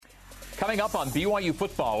Coming up on BYU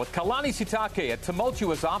football with Kalani Sitake, a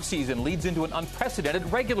tumultuous offseason leads into an unprecedented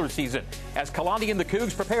regular season as Kalani and the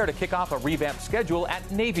Cougs prepare to kick off a revamped schedule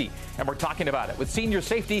at Navy. And we're talking about it with senior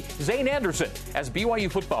safety Zane Anderson as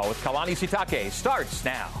BYU football with Kalani Sitake starts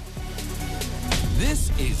now.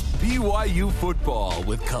 This is BYU football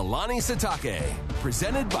with Kalani Sitake,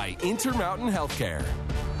 presented by Intermountain Healthcare.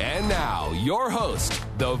 And now, your host,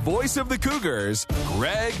 the voice of the Cougars,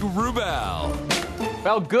 Greg Wrubell.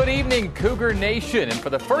 Well, good evening, Cougar Nation. And for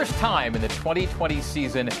the first time in the 2020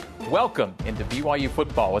 season, welcome into BYU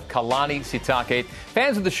football with Kalani Sitake.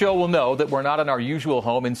 Fans of the show will know that we're not in our usual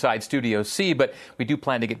home inside Studio C, but we do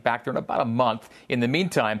plan to get back there in about a month. In the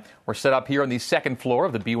meantime, we're set up here on the second floor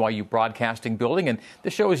of the BYU Broadcasting Building, and the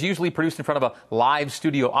show is usually produced in front of a live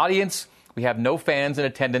studio audience. We have no fans in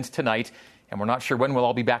attendance tonight, and we're not sure when we'll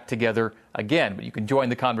all be back together again. But you can join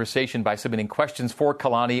the conversation by submitting questions for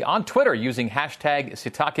Kalani on Twitter using hashtag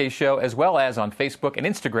Sitake Show, as well as on Facebook and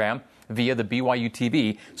Instagram via the BYU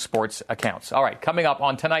TV sports accounts. All right, coming up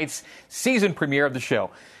on tonight's season premiere of the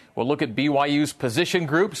show, we'll look at BYU's position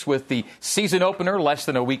groups with the season opener less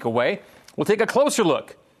than a week away. We'll take a closer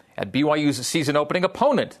look at BYU's season opening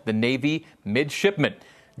opponent, the Navy midshipmen.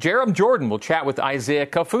 Jarom Jordan will chat with Isaiah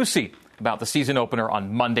Kaufusi about the season opener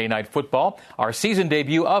on Monday Night Football, our season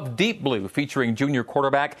debut of Deep Blue featuring junior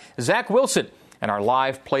quarterback Zach Wilson, and our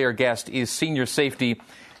live player guest is senior safety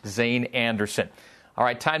Zane Anderson. All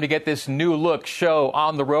right, time to get this new look show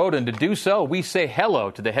on the road, and to do so, we say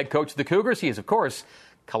hello to the head coach of the Cougars. He is, of course,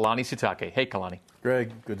 Kalani Sitake. Hey, Kalani.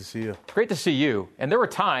 Greg, good to see you. Great to see you. And there were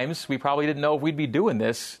times we probably didn't know if we'd be doing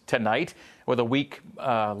this tonight with a week,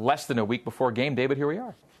 less than a week before game day, but here we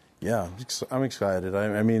are. Yeah, I'm excited.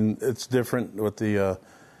 I mean, it's different with the,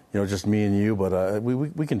 just me and you, but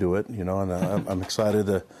we can do it, and I'm excited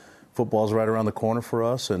that football's right around the corner for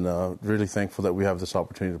us, and really thankful that we have this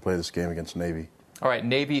opportunity to play this game against Navy. All right,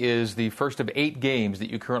 Navy is the first of 8 games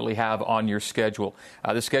that you currently have on your schedule.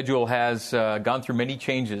 The schedule has gone through many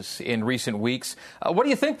changes in recent weeks. What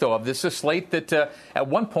do you think, though, of this slate that at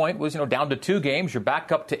one point was, down to 2 games, you're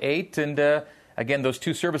back up to 8, and again, those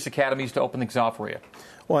 2 service academies to open things off for you?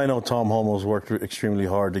 Well, I know Tom Holmoe's worked extremely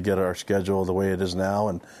hard to get our schedule the way it is now,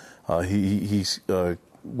 and he's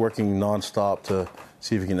working nonstop to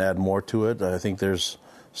see if he can add more to it. I think there's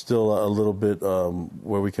still a little bit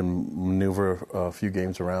where we can maneuver a few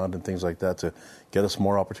games around and things like that to get us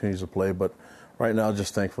more opportunities to play. But right now,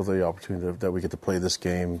 just thankful for the opportunity that we get to play this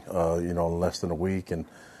game, in less than a week. And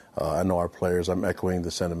I know our players, I'm echoing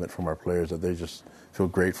the sentiment from our players that they just feel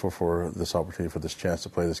grateful for this opportunity, for this chance to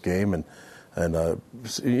play this game. And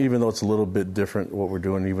even though it's a little bit different what we're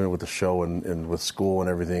doing, even with the show and with school and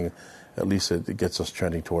everything, at least it gets us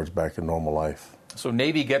trending towards back to normal life. So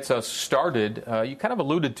Navy gets us started. You kind of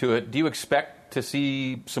alluded to it. Do you expect to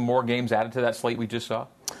see some more games added to that slate we just saw?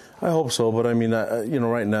 I hope so, but I mean,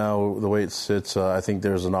 right now, the way it sits, I think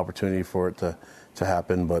there's an opportunity for it to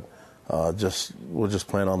happen, but we'll just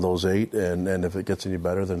plan on those 8, and if it gets any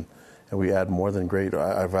better, then and we add more, then great.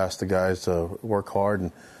 I've asked the guys to work hard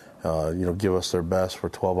and give us their best for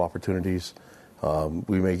 12 opportunities.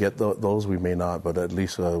 We may get those, we may not, but at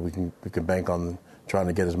least we can bank on trying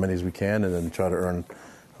to get as many as we can and then try to earn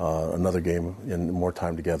another game in more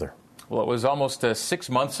time together. Well, it was almost 6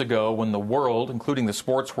 months ago when the world, including the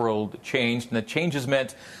sports world, changed, and the changes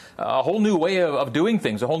meant a whole new way of doing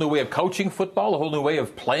things, a whole new way of coaching football, a whole new way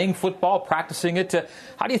of playing football, practicing it.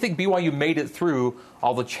 How do you think BYU made it through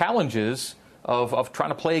all the challenges of trying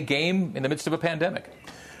to play a game in the midst of a pandemic?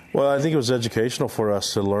 Well, I think it was educational for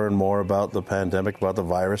us to learn more about the pandemic, about the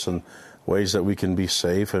virus, and ways that we can be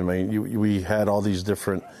safe. I mean, we had all these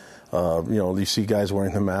different, you see guys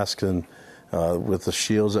wearing the masks and with the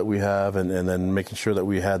shields that we have, and then making sure that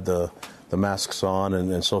we had the masks on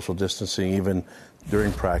and social distancing, even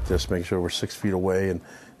during practice, making sure we're 6 feet away, and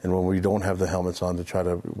when we don't have the helmets on, to try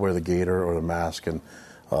to wear the gaiter or the mask. And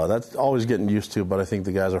that's always getting used to, but I think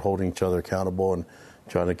the guys are holding each other accountable and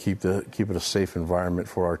trying to keep it a safe environment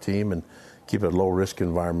for our team and keep it a low-risk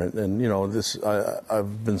environment. And,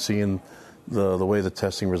 I've been seeing the way the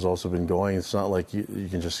testing results have been going. It's not like you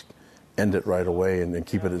can just end it right away and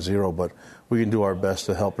keep it at 0, but we can do our best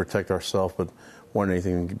to help protect ourselves, but more than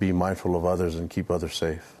anything, be mindful of others and keep others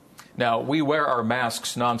safe. Now, we wear our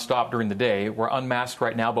masks nonstop during the day. We're unmasked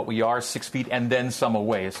right now, but we are 6 feet and then some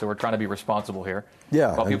away, so we're trying to be responsible here.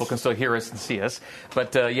 Yeah. While people can still hear us and see us.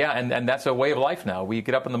 But, and that's a way of life now. We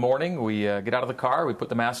get up in the morning, we get out of the car, we put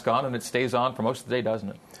the mask on, and it stays on for most of the day, doesn't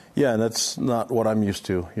it? Yeah, and that's not what I'm used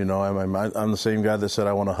to. I'm the same guy that said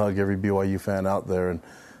I want to hug every BYU fan out there, and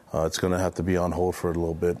it's going to have to be on hold for a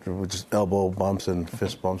little bit, just elbow bumps and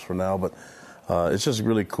fist bumps for now. But it's just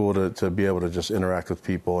really cool to be able to just interact with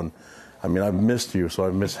people. And I mean, I've missed you, so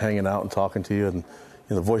I've missed hanging out and talking to you, and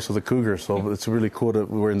the voice of the Cougar. So it's really cool that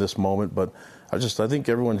we're in this moment. But I think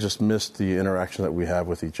everyone just missed the interaction that we have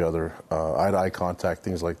with each other, eye-to-eye contact,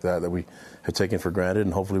 things like that we had taken for granted,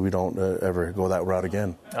 and hopefully we don't ever go that route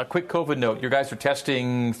again. A quick COVID note. You guys are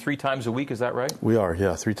testing 3 times a week, is that right? We are,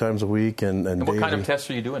 yeah, 3 times a week. And what daily. Kind of tests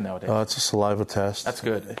are you doing nowadays? It's a saliva test. That's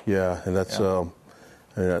good. Yeah, and that's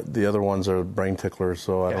the other ones are brain ticklers,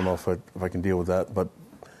 so I don't know if I can deal with that. But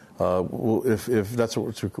if that's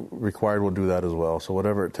what's required, we'll do that as well. So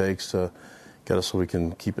whatever it takes to get us so we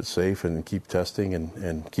can keep it safe and keep testing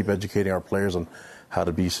and keep educating our players on how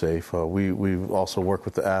to be safe. We've also worked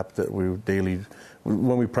with the app that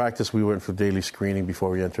when we practice, we went for daily screening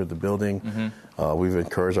before we entered the building. Mm-hmm. We've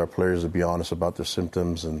encouraged our players to be honest about their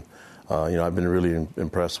symptoms, and I've been really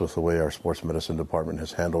impressed with the way our sports medicine department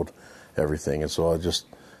has handled everything. And so I'm just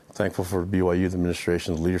thankful for BYU, the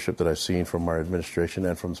administration's leadership that I've seen from our administration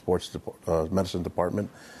and from the sports medicine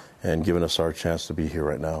department, and giving us our chance to be here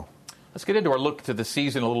right now. Let's get into our look to the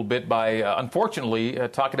season a little bit by, unfortunately,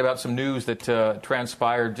 talking about some news that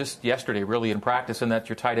transpired just yesterday, really, in practice, and that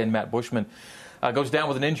your tight end, Matt Bushman, goes down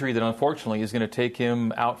with an injury that, unfortunately, is going to take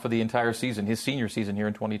him out for the entire season, his senior season here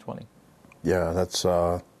in 2020. Yeah, that's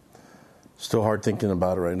still hard thinking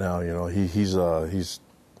about it right now. He's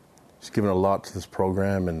given a lot to this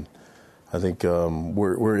program, and I think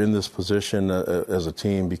we're in this position as a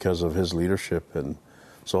team because of his leadership. And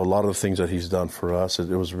so a lot of the things that he's done for us, it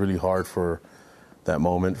was really hard for that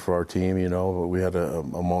moment for our team, but we had a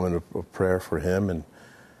moment of prayer for him. And,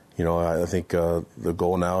 I think the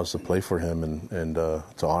goal now is to play for him and to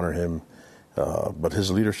honor him. But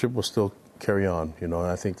his leadership will still carry on, and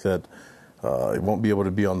I think that it won't be able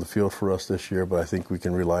to be on the field for us this year, but I think we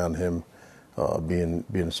can rely on him being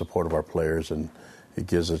in support of our players, and it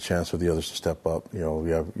gives a chance for the others to step up.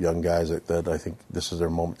 We have young guys that I think this is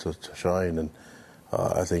their moment to shine, and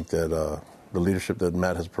I think that the leadership that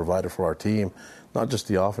Matt has provided for our team, not just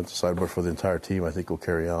the offensive side, but for the entire team, I think will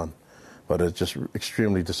carry on. But it's just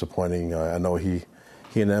extremely disappointing. I know he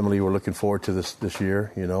and Emily were looking forward to this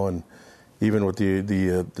year, and even with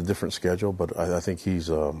the different schedule. But I think he's,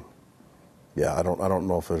 I don't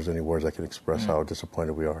know if there's any words I can express how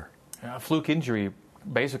disappointed we are. A fluke injury,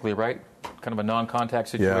 basically, right? Kind of a non-contact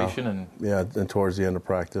situation. And towards the end of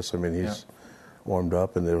practice, I mean, he's warmed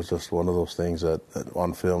up, and it was just one of those things that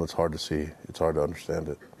on film it's hard to see. It's hard to understand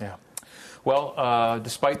it. Yeah. Well,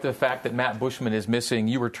 despite the fact that Matt Bushman is missing,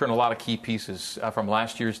 you return a lot of key pieces from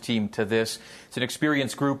last year's team to this. It's an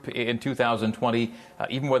experienced group in 2020.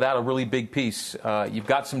 Even without a really big piece, you've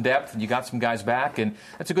got some depth, and you got some guys back, and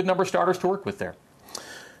that's a good number of starters to work with there.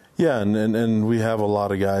 Yeah, and we have a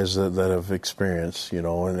lot of guys that have experience,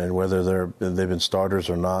 and whether they've been starters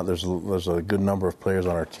or not, there's a good number of players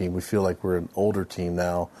on our team. We feel like we're an older team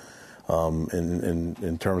now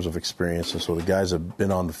in terms of experience, and so the guys have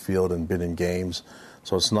been on the field and been in games,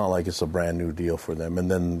 so it's not like it's a brand new deal for them.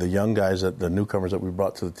 And then the young guys, the newcomers that we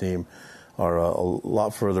brought to the team, are a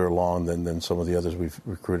lot further along than some of the others we've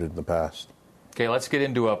recruited in the past. Okay, let's get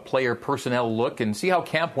into a player personnel look and see how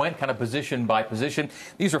camp went, kind of position by position.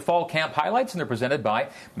 These are fall camp highlights, and they're presented by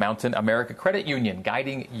Mountain America Credit Union,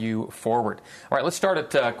 guiding you forward. All right, let's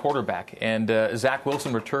start at quarterback. And Zach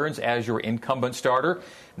Wilson returns as your incumbent starter.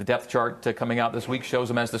 The depth chart coming out this week shows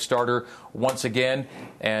him as the starter once again.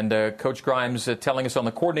 And Coach Grimes telling us on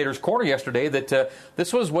the coordinator's corner yesterday that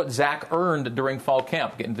this was what Zach earned during fall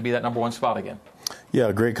camp, getting to be that number one spot again.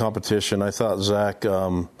 Yeah, great competition. I thought Zach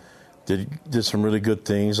did some really good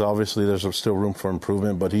things. Obviously, there's still room for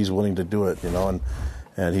improvement, but he's willing to do it,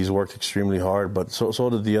 and he's worked extremely hard. But so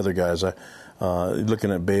did the other guys.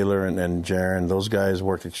 Looking at Baylor and Jaron, those guys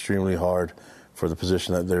worked extremely hard for the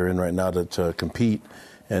position that they're in right now to compete.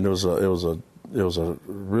 And it was a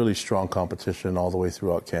really strong competition all the way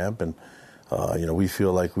throughout camp. And we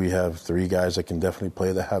feel like we have 3 guys that can definitely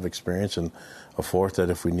play that have experience, and a 4th that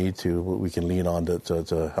if we need to, we can lean on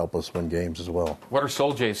to help us win games as well. What are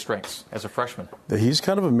Soljay's strengths as a freshman? He's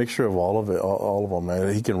kind of a mixture of all of them,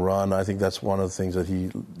 man. He can run. I think that's one of the things that he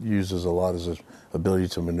uses a lot, is his ability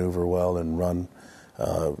to maneuver well and run,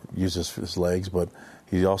 uses his legs, but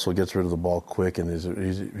he also gets rid of the ball quick, and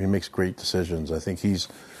he makes great decisions. I think he's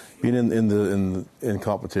being in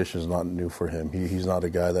competition is not new for him. He's not a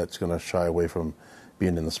guy that's going to shy away from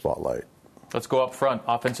being in the spotlight. Let's go up front,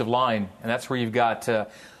 offensive line, and that's where you've got a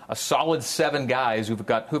solid 7 guys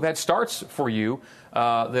who've had starts for you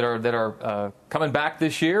that are coming back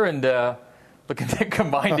this year and looking to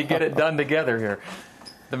combine to get it done together here.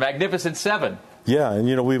 The Magnificent 7. Yeah,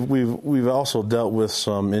 and we've also dealt with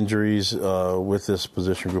some injuries with this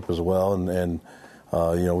position group as well, and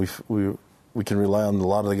we can rely on a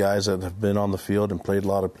lot of the guys that have been on the field and played a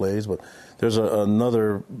lot of plays, but there's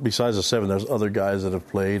another, besides the 7, there's other guys that have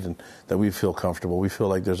played and that we feel comfortable. We feel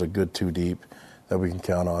like there's a good 2 deep that we can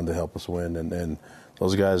count on to help us win, and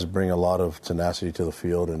those guys bring a lot of tenacity to the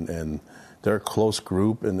field, and they're a close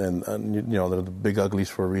group, and they're the big uglies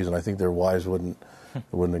for a reason. I think their wives wouldn't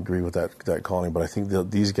agree with that calling, but I think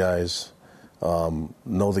these guys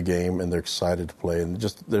know the game and they're excited to play, and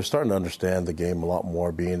they're starting to understand the game a lot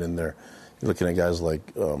more. Being in there, you're looking at guys like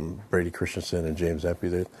Brady Christensen and James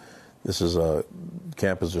Empey.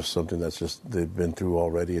 Camp is just something they've been through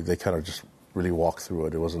already. They kind of just really walked through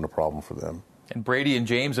it. It wasn't a problem for them. And Brady and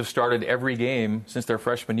James have started every game since their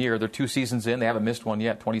freshman year. They're 2 seasons in. They haven't missed one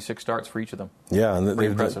yet. 26 starts for each of them. Yeah, and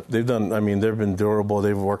they've done. I mean, they've been durable.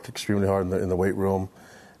 They've worked extremely hard in the weight room,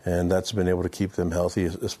 and that's been able to keep them healthy,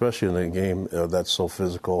 especially in a game that's so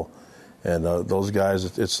physical. And those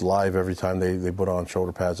guys, it's live every time they put on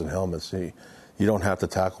shoulder pads and helmets. You don't have to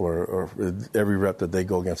tackle or every rep that they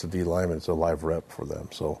go against a D lineman, it's a live rep for them.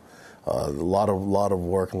 So a lot of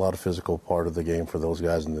work and a lot of physical part of the game for those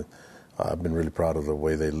guys, and I've been really proud of the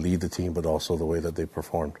way they lead the team, but also the way that they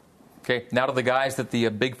performed. Okay, now to the guys that the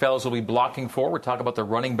big fellas will be blocking for. We're talking about the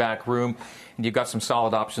running back room, and you've got some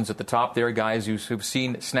solid options at the top there, guys who've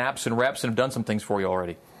seen snaps and reps and have done some things for you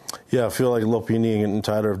already. Yeah, I feel like Lopini and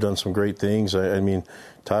Tyler have done some great things. I mean,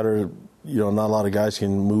 Tyler, not a lot of guys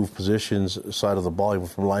can move positions side of the ball, even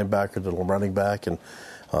from linebacker to running back, and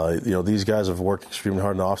these guys have worked extremely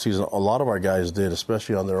hard in the offseason. A lot of our guys did,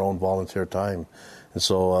 especially on their own volunteer time. And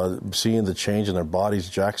so seeing the change in their bodies,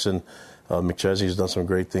 Jackson McChesney's done some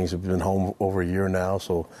great things. He's been home over a year now,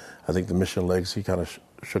 so I think the Mission Legacy kind of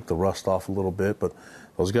shook the rust off a little bit. But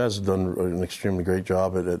those guys have done an extremely great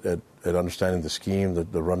job at understanding the scheme,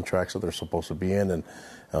 the run tracks that they're supposed to be in. And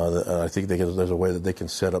I think there's a way that they can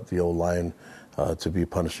set up the O-line to be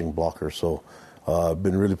punishing blockers. So I've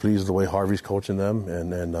been really pleased with the way Harvey's coaching them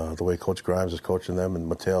and the way Coach Grimes is coaching them, and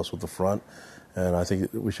Mateos with the front. And I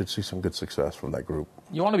think we should see some good success from that group.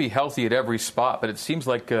 You want to be healthy at every spot, but it seems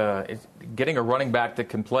like getting a running back that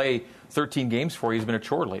can play 13 games for you has been a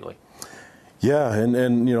chore lately. Yeah,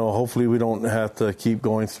 and hopefully we don't have to keep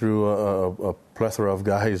going through a plethora of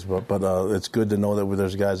guys, but it's good to know that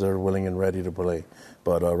there's guys that are willing and ready to play.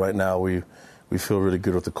 But right now we feel really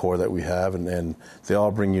good with the core that we have, and they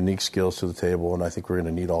all bring unique skills to the table, and I think we're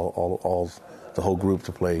going to need all the whole group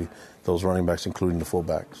to play those running backs, including the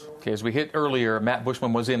fullbacks. Okay, as we hit earlier, Matt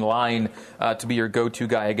Bushman was in line to be your go-to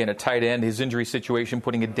guy again at tight end. His injury situation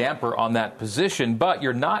putting a damper on that position, but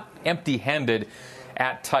you're not empty-handed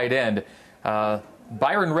at tight end.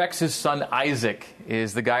 Byron Rex's son Isaac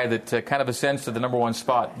is the guy that kind of ascends to the number 1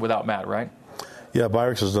 spot without Matt, right? Yeah,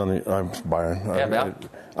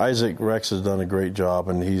 Isaac Rex has done a great job,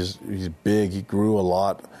 and he's big. He grew a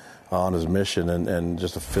lot on his mission and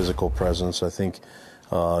just a physical presence. I think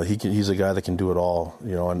he's a guy that can do it all,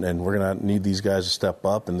 and we're going to need these guys to step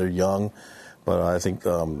up, and they're young, but I think,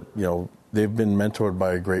 they've been mentored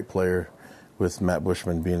by a great player with Matt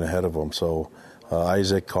Bushman being ahead of them. So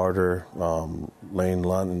Isaac, Carter, Lane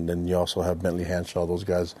Lunt, and then you also have Bentley Hanshaw. Those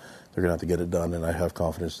guys, they're going to have to get it done, and I have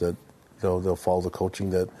confidence that they'll follow the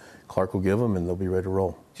coaching that Clark will give them, and they'll be ready to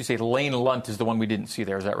roll. You say Lane Lunt is the one we didn't see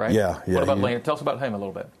there, is that right? Yeah. What about Lane? Tell us about him a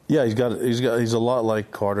little bit. Yeah, he's a lot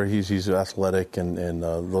like Carter. He's athletic, and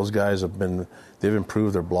those guys they've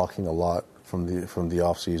improved their blocking a lot from the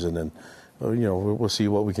off season, and we'll see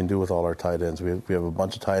what we can do with all our tight ends. We have a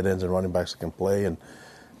bunch of tight ends and running backs that can play, and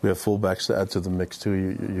we have fullbacks to add to the mix too.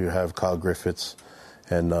 You have Kyle Griffiths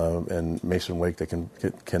and Mason Wake that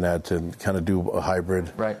can add to kind of do a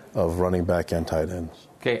hybrid of running back and tight ends.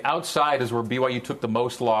 Okay, outside is where BYU took the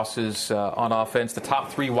most losses on offense. The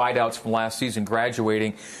top 3 wideouts from last season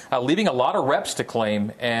graduating, leaving a lot of reps to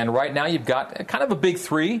claim. And right now you've got kind of a big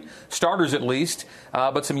 3, starters at least,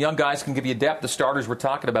 but some young guys can give you depth. The starters we're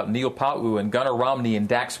talking about, Neil Pau'u and Gunnar Romney and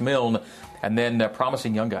Dax Milne, and then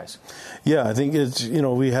promising young guys. Yeah, I think it's,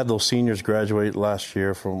 we had those seniors graduate last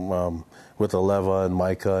year from with Aleva and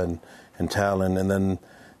Micah and Talon, and then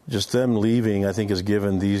just them leaving, I think, has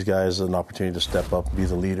given these guys an opportunity to step up and be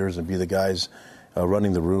the leaders and be the guys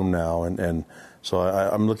running the room now. And so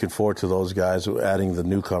I'm looking forward to those guys adding the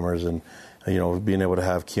newcomers and, being able to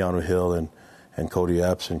have Keanu Hill and Cody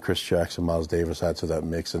Epps and Chris Jackson, Miles Davis add to that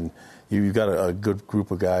mix. And you've got a good group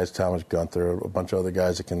of guys, Thomas Gunther, a bunch of other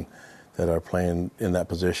guys that are playing in that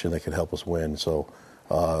position that can help us win. So,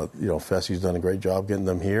 Fessie's done a great job getting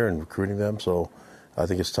them here and recruiting them. So I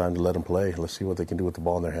think it's time to let them play. Let's see what they can do with the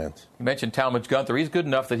ball in their hands. You mentioned Talmadge Gunther. He's good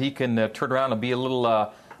enough that he can turn around and be a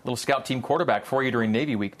little scout team quarterback for you during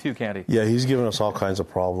Navy week too, can't he? Yeah, he's giving us all kinds of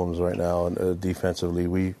problems right now defensively.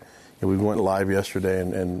 We went live yesterday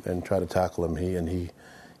and tried to tackle him.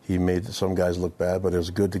 He made some guys look bad, but it was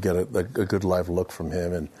good to get a good live look from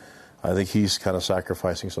him. And I think he's kind of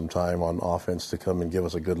sacrificing some time on offense to come and give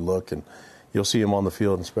us a good look. And you'll see him on the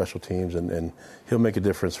field in special teams, and he'll make a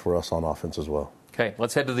difference for us on offense as well. Okay,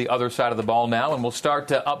 let's head to the other side of the ball now, and we'll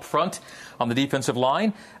start up front on the defensive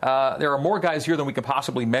line. There are more guys here than we can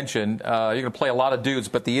possibly mention. You're going to play a lot of dudes,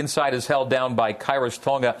 but the inside is held down by Khyiris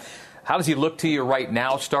Tonga. How does he look to you right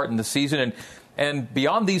now starting the season? And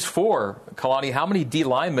beyond these four, Kalani, how many D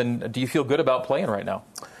linemen do you feel good about playing right now?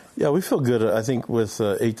 Yeah, we feel good, I think, with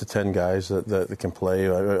 8 to 10 guys that can play.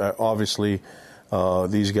 Obviously,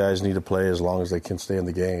 these guys need to play as long as they can stay in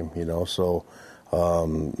the game, So,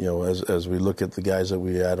 as we look at the guys that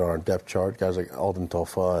we had on our depth chart, guys like Alden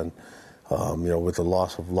Tofa and, with the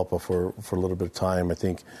loss of Lupa for a little bit of time, I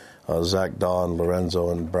think Zach Don,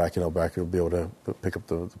 Lorenzo, and Bracken O'Backer will be able to pick up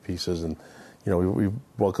the pieces. And, we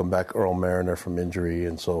welcome back Earl Mariner from injury.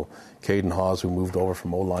 And so Caden Hawes, who moved over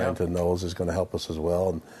from O-line to nose, is going to help us as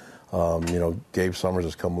well. And, Gabe Summers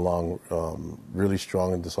has come along really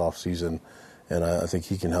strong in this offseason. And I think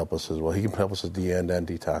he can help us as well. He can help us at D-end and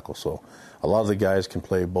D-tackle. So a lot of the guys can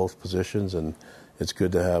play both positions, and it's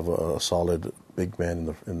good to have a solid big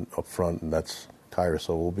man up front, and that's Khyiris.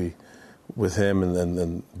 So we'll be with him and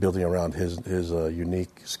then building around his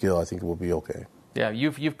unique skill. I think it will be okay. Yeah,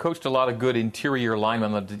 you've coached a lot of good interior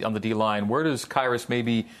linemen on the D-line. Where does Khyiris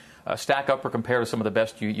maybe stack up or compare to some of the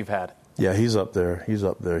best you've had? Yeah, he's up there. He's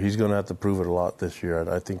going to have to prove it a lot this year.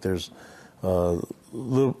 I think there's I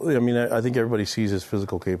think everybody sees his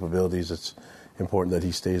physical capabilities. It's important that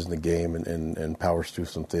he stays in the game and powers through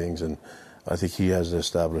some things. And I think he has to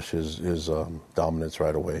establish his dominance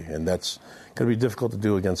right away. And that's going to be difficult to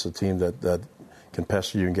do against a team that can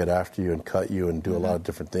pester you and get after you and cut you and do a lot of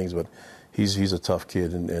different things. But he's a tough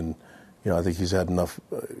kid, and I think he's had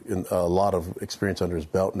a lot of experience under his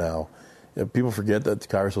belt now. People forget that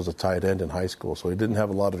Khyiris was a tight end in high school, so he didn't have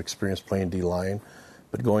a lot of experience playing D-line.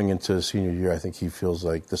 But going into his senior year, I think he feels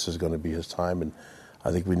like this is going to be his time, and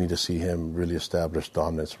I think we need to see him really establish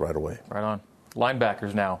dominance right away. Right on.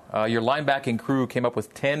 Linebackers now. Your linebacking crew came up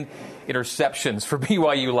with 10 interceptions for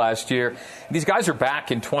BYU last year. These guys are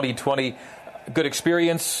back in 2020. Good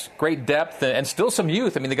experience, great depth, and still some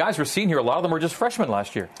youth. I mean, the guys we're seeing here, a lot of them were just freshmen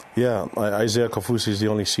last year. Yeah, Isaiah Kofusi is the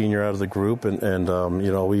only senior out of the group, and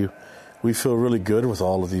we feel really good with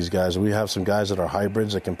all of these guys. We have some guys that are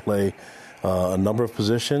hybrids that can play a number of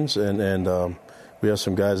positions, and we have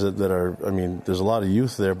some guys that are, there's a lot of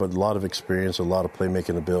youth there, but a lot of experience, a lot of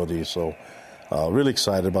playmaking ability. So really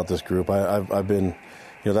excited about this group. I've been,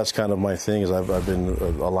 that's kind of my thing, is I've been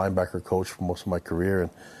a linebacker coach for most of my career,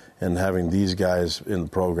 and having these guys in the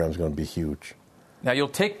program is going to be huge. Now, you'll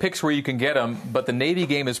take picks where you can get them, but the Navy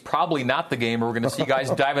game is probably not the game where we're going to see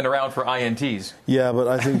guys diving around for INTs. Yeah, but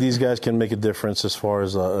I think these guys can make a difference as far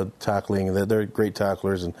as tackling. They're great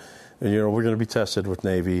tacklers, and we're going to be tested with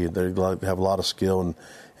Navy. They have a lot of skill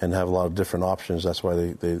and have a lot of different options. That's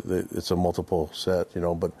why it's a multiple set,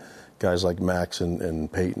 But guys like Max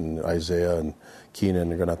and Peyton, Isaiah and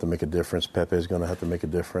Keenan are going to have to make a difference. Pepe is going to have to make a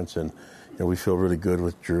difference. And we feel really good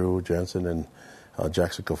with Drew Jensen and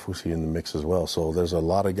Jackson Kofusi in the mix as well. So there's a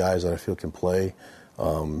lot of guys that I feel can play.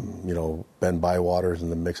 Ben Bywater's in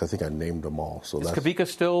the mix. I think I named them all. So is Kavika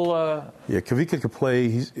still? Yeah, Kavika could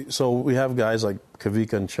play. So we have guys like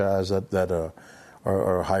Kavika and Chaz that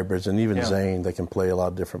are hybrids, and even Zane that can play a lot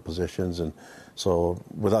of different positions. And so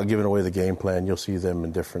without giving away the game plan, you'll see them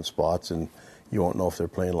in different spots, and you won't know if they're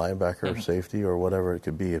playing linebacker or safety or whatever it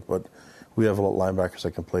could be. But we have a lot of linebackers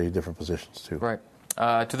that can play different positions too. Right.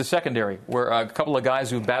 To the secondary, where a couple of guys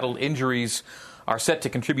who battled injuries are set to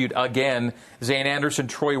contribute again. Zane Anderson,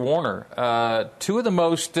 Troy Warner, two of the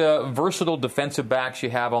most versatile defensive backs you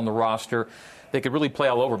have on the roster. They could really play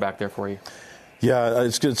all over back there for you. Yeah,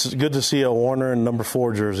 it's good to see a Warner in number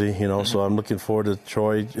 4 jersey. So I'm looking forward to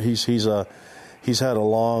Troy. He's had a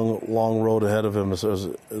long road ahead of him as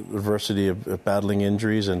adversity of battling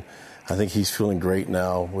injuries, and I think he's feeling great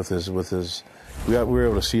now with his. We were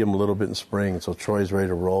able to see him a little bit in spring, so Troy's ready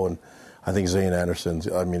to roll, and I think Zane Anderson.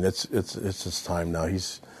 It's his time now.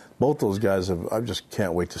 Both those guys I just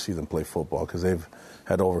can't wait to see them play football because they've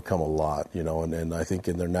had to overcome a lot, and I think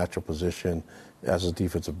in their natural position as a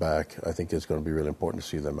defensive back, I think it's going to be really important to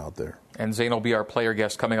see them out there. And Zane will be our player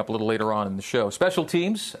guest coming up a little later on in the show. Special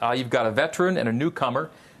teams, you've got a veteran and a newcomer.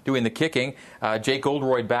 doing the kicking. Jake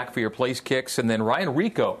Oldroyd back for your place kicks. And then Ryan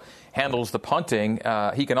Rico handles the punting.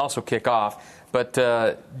 He can also kick off. But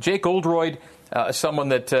Jake Oldroyd, someone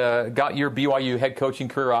that got your BYU head coaching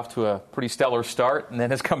career off to a pretty stellar start and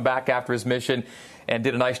then has come back after his mission and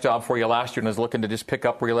did a nice job for you last year and is looking to just pick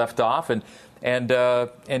up where you left off. And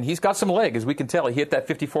he's got some leg, as we can tell. He hit that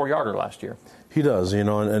 54-yarder last year. He does,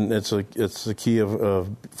 and it's the key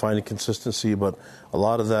of finding consistency, but a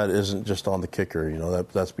lot of that isn't just on the kicker.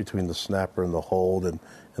 That's between the snapper and the hold and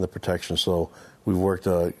the protection. So we've worked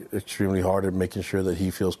extremely hard at making sure that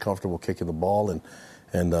he feels comfortable kicking the ball, and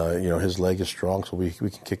his leg is strong, so we can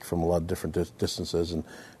kick from a lot of different distances, and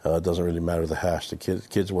it doesn't really matter the hash. The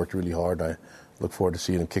kids worked really hard. I look forward to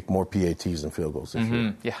seeing him kick more PATs than field goals this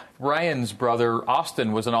year. Yeah. Ryan's brother,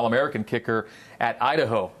 Austin, was an All-American kicker at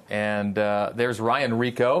Idaho. And there's Ryan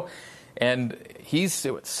Rico. And he's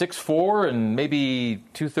 6'4" and maybe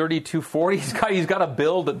 230, 240. He's got a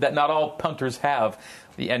build that not all punters have.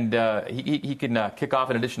 And he can kick off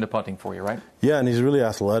in addition to punting for you, right? Yeah, and he's really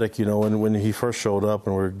athletic. When he first showed up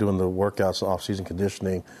and we were doing the workouts, off-season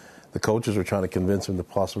conditioning, the coaches were trying to convince him to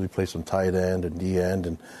possibly play some tight end and D end,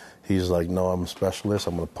 and he's like, no, I'm a specialist.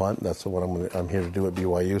 I'm going to punt. That's what I'm here to do at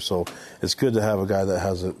BYU. So it's good to have a guy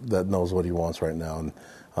that knows what he wants right now.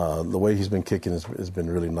 And the way he's been kicking has been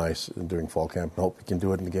really nice during fall camp. I hope he can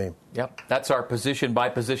do it in the game. Yep, that's our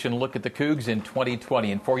position-by-position look at the Cougs in 2020.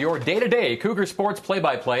 And for your day-to-day Cougar sports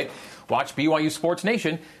play-by-play, watch BYU Sports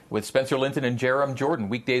Nation with Spencer Linton and Jerem Jordan,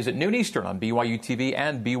 weekdays at noon Eastern on BYU TV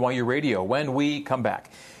and BYU Radio. When we come back,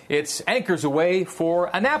 it's Anchors Away for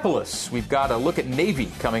Annapolis. We've got a look at Navy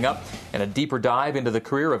coming up and a deeper dive into the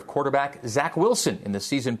career of quarterback Zach Wilson in the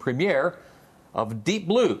season premiere of Deep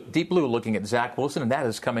Blue. Deep Blue looking at Zach Wilson, and that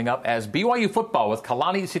is coming up as BYU football with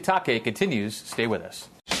Kalani Sitake continues. Stay with us.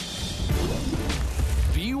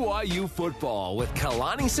 BYU football with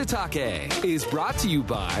Kalani Sitake is brought to you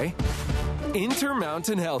by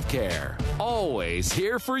Intermountain Healthcare. Always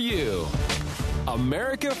here for you.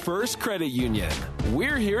 America First Credit Union.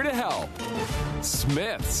 We're here to help.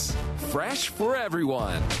 Smith's. Fresh for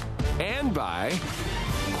everyone. And by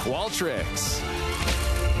Qualtrics.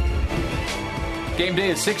 Game day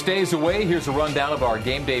is 6 days away. Here's a rundown of our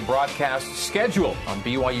game day broadcast schedule on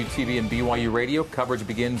BYU TV and BYU Radio. Coverage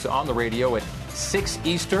begins on the radio at 6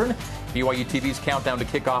 Eastern. BYU TV's countdown to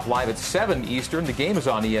kickoff live at 7 Eastern. The game is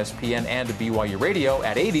on ESPN and BYU Radio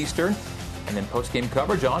at 8 Eastern. And then post-game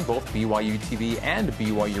coverage on both BYU TV and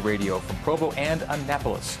BYU Radio from Provo and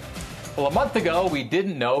Annapolis. Well, a month ago, we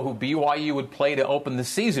didn't know who BYU would play to open the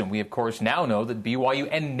season. We, of course, now know that BYU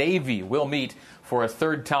and Navy will meet for a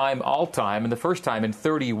third time all-time and the first time in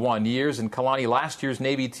 31 years. And Kalani, last year's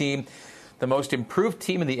Navy team, the most improved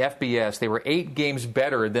team in the FBS. They were 8 games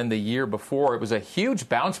better than the year before. It was a huge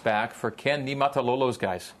bounce back for Ken Niumatalolo's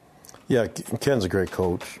guys. Yeah, Ken's a great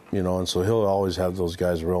coach, and so he'll always have those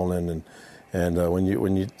guys rolling. And when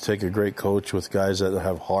you take a great coach with guys that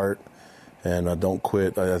have heart and don't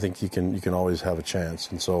quit, I think you can always have a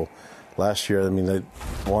chance. And so last year, they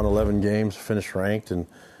won 11 games, finished ranked, and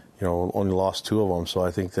only lost 2 of them. So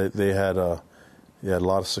I think that they had a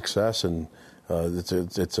lot of success, and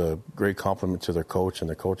it's a great compliment to their coach and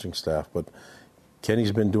their coaching staff. But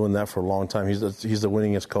Kenny's been doing that for a long time. He's the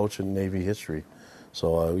winningest coach in Navy history.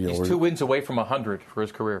 So he's 2 wins away from 100 for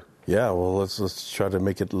his career. Yeah, well, let's try to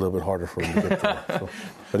make it a little bit harder for him to get there. So,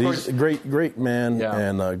 but he's a great man,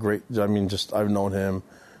 and great. I've known him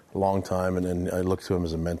a long time, and I look to him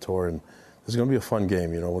as a mentor. And it's going to be a fun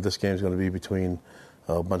game. This game is going to be between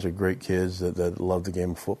a bunch of great kids that love the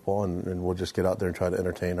game of football, and we'll just get out there and try to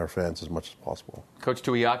entertain our fans as much as possible. Coach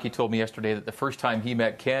Tuiaki told me yesterday that the first time he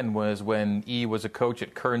met Ken was when he was a coach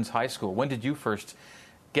at Kearns High School. When did you first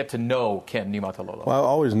get to know Ken Niumatalolo? Well, I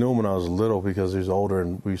always knew him when I was little because he was older,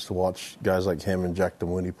 and we used to watch guys like him and Jack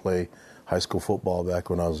DeMooney play high school football back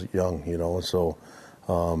when I was young, And so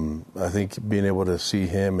I think being able to see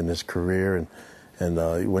him and his career and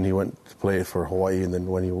when he went to play for Hawaii and then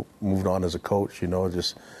when he moved on as a coach,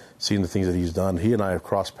 just seeing the things that he's done. He and I have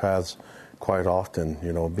crossed paths quite often,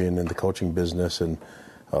 being in the coaching business. And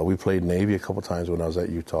we played Navy a couple times when I was at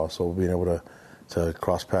Utah, so being able to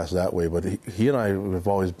cross paths that way. But he and I have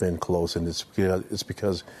always been close, and it's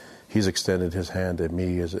because he's extended his hand at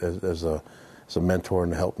me as a mentor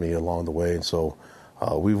and helped me along the way. And so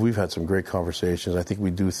we've had some great conversations. I think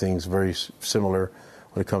we do things very similar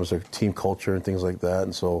when it comes to team culture and things like that.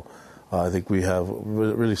 And so I think we have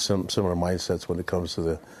really similar mindsets when it comes to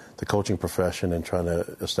the coaching profession and trying to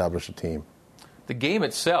establish a team. The game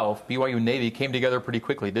itself, BYU Navy, came together pretty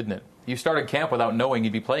quickly, didn't it? You started camp without knowing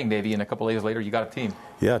you'd be playing Navy, and a couple of days later you got a team.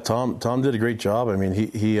 Yeah, Tom did a great job.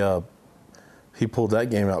 He he pulled that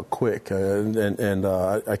game out quick.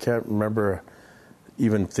 I can't remember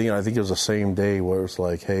even thinking. I think it was the same day where it was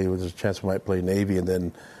like, hey, there's a chance we might play Navy, and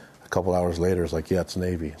then a couple hours later, it's like, yeah, it's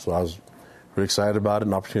Navy. So I was really excited about it,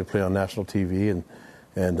 an opportunity to play on national TV,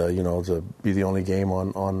 and to be the only game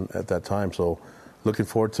on at that time. So looking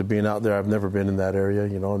forward to being out there. I've never been in that area,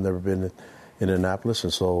 I've never been in Indianapolis,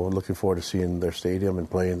 and so looking forward to seeing their stadium and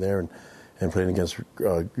playing there and playing against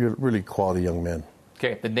really quality young men.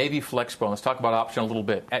 Okay, the Navy Flex Bone. Let's talk about option a little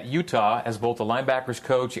bit. At Utah, as both the linebackers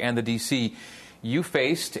coach and the DC, you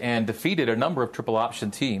faced and defeated a number of triple option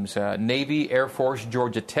teams. Navy, Air Force,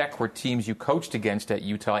 Georgia Tech were teams you coached against at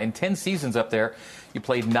Utah. In 10 seasons up there, you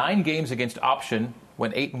played 9 games against option,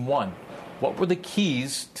 went 8-1. What were the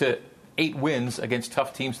keys to 8 wins against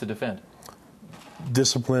tough teams to defend?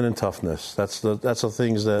 Discipline and toughness. That's the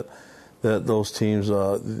things that those teams,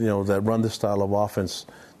 that run this style of offense,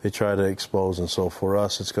 they try to expose. And so for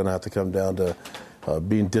us, it's going to have to come down to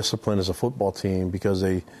being disciplined as a football team, because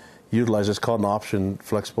they utilize, it's called an option,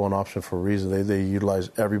 flexible and option for a reason. They utilize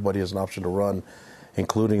everybody as an option to run,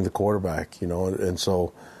 including the quarterback, and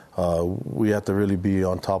so we have to really be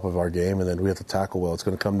on top of our game, and then we have to tackle well. It's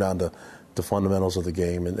going to come down to the fundamentals of the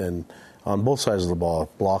game, and on both sides of the ball,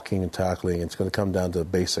 blocking and tackling. It's going to come down to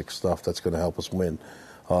basic stuff that's going to help us win.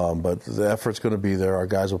 But the effort's going to be there. Our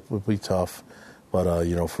guys will be tough, but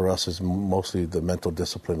for us, it's mostly the mental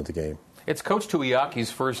discipline of the game. It's Coach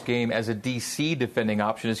Tuiaki's first game as a DC defending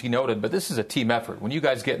option, as he noted, but this is a team effort. When you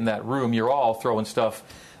guys get in that room, you're all throwing stuff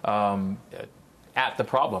at the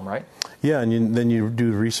problem, right? Yeah, and then you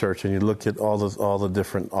do research and you look at all the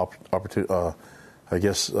different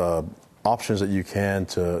options that you can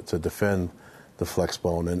to defend the flex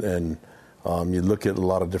bone, and you look at a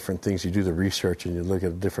lot of different things. You do the research and you look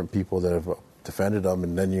at different people that have defended them,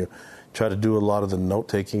 and then you try to do a lot of the note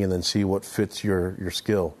taking and then see what fits your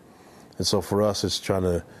skill. And so for us, it's trying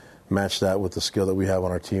to match that with the skill that we have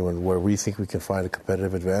on our team and where we think we can find a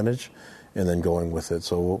competitive advantage, and then going with it.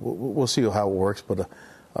 So we'll see how it works, but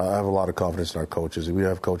I have a lot of confidence in our coaches. We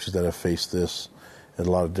have coaches that have faced this at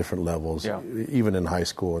a lot of different levels, even in high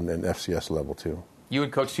school and FCS level too. You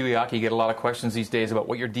and Coach Tuiaki get a lot of questions these days about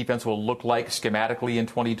what your defense will look like schematically in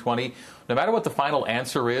 2020. No matter what the final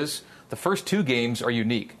answer is, the first 2 games are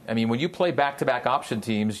unique. I mean, when you play back-to-back option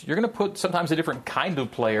teams, you're going to put sometimes a different kind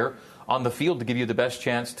of player on the field to give you the best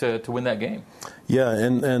chance to win that game. Yeah,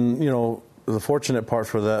 and the fortunate part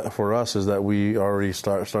for us is that we already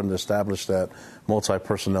starting to establish that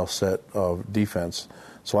multi-personnel set of defense.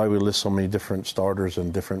 That's why we list so many different starters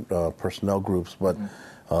and different personnel groups, but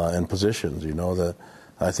and positions. That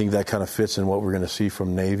I think that kind of fits in what we're going to see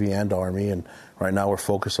from Navy and Army. And right now we're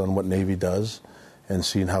focused on what Navy does and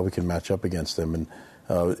seeing how we can match up against them. And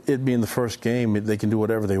it being the first game, they can do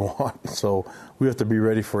whatever they want. So we have to be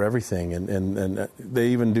ready for everything. And they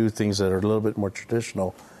even do things that are a little bit more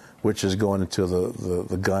traditional, which is going into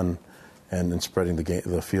the gun and spreading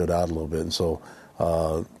the field out a little bit. And so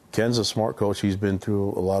Ken's a smart coach. He's been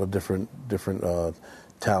through a lot of different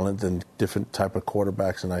talent and different type of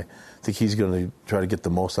quarterbacks, and I think he's going to try to get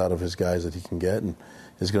the most out of his guys that he can get, and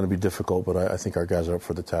it's going to be difficult, but I think our guys are up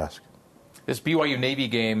for the task. This BYU-Navy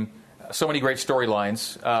game, so many great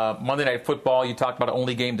storylines. Monday Night Football, you talked about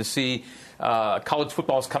only game to see. College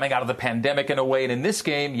football is coming out of the pandemic in a way, and in this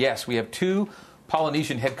game, yes, we have 2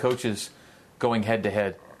 Polynesian head coaches going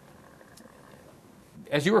head-to-head.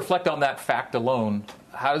 As you reflect on that fact alone,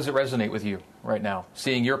 how does it resonate with you right now,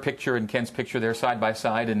 seeing your picture and Ken's picture there side by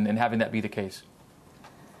side and having that be the case?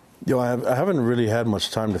 I haven't really had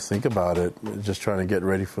much time to think about it, just trying to get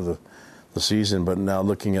ready for the season. But now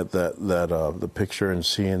looking at the picture and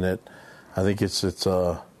seeing it, I think it's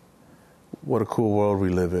what a cool world we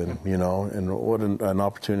live in, and what an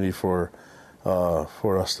opportunity for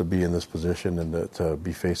us to be in this position and to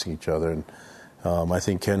be facing each other. And I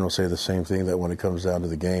think Ken will say the same thing, that when it comes down to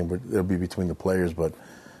the game, it'll be between the players. But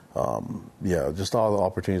just all the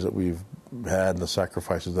opportunities that we've had and the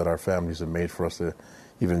sacrifices that our families have made for us to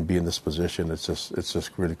even be in this position, it's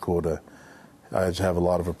just really cool I just have a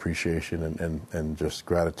lot of appreciation and just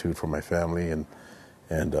gratitude for my family and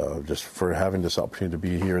just for having this opportunity to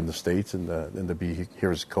be here in the States and to be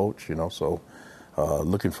here as a coach, So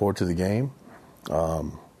looking forward to the game.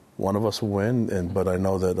 One of us will win, but I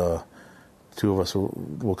know that 2 of us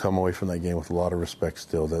will come away from that game with a lot of respect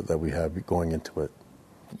still that we have going into it.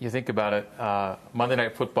 You think about it, Monday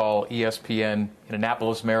Night Football, ESPN, in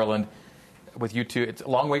Annapolis, Maryland, with you 2. It's a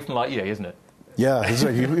long way from Laie, isn't it? Yeah,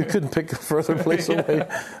 you couldn't pick a further place away.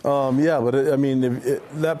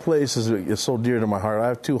 That place is so dear to my heart. I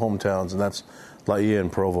have 2 hometowns, and that's Laie and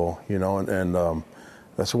Provo, and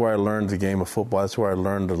that's where I learned the game of football. That's where I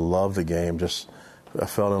learned to love the game. I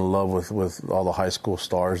fell in love with all the high school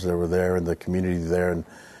stars that were there and the community there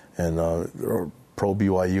and pro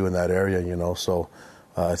BYU in that area, So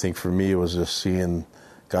I think for me it was just seeing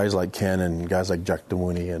guys like Ken and guys like Jack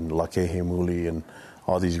Demooney and Lake Hemuli and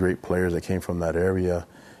all these great players that came from that area.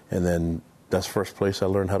 And then that's the first place I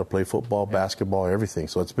learned how to play football, basketball, everything.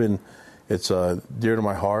 So it's dear to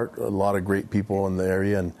my heart. A lot of great people in the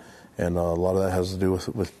area, and a lot of that has to do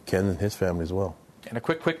with Ken and his family as well. And a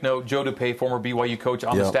quick note, Joe DuPay, former BYU coach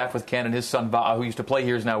on the staff with Ken, and his son, Va'a, who used to play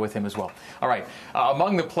here, is now with him as well. All right,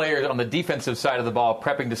 among the players on the defensive side of the ball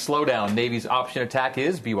prepping to slow down Navy's option attack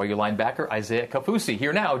is BYU linebacker Isaiah Kaufusi.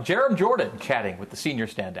 Here now, Jarom Jordan chatting with the senior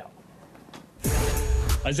standout.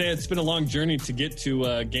 Isaiah, it's been a long journey to get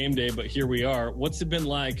to game day, but here we are. What's it been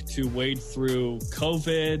like to wade through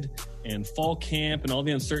COVID and fall camp and all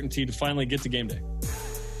the uncertainty to finally get to game day?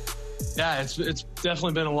 Yeah, it's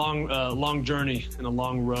definitely been a long journey and a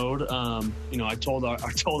long road. I told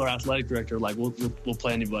our athletic director, like, we'll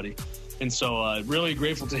play anybody. And so really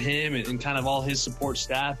grateful to him and kind of all his support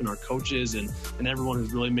staff and our coaches and everyone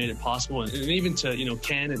who's really made it possible. And even to,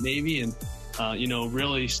 Ken at Navy and,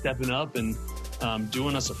 really stepping up and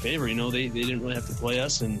doing us a favor. They didn't really have to play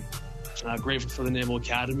us, and grateful for the Naval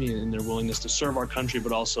Academy and their willingness to serve our country,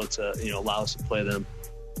 but also to, allow us to play them.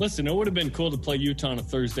 Listen, it would have been cool to play Utah on a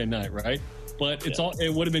Thursday night, right? But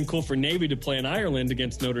it would have been cool for Navy to play in Ireland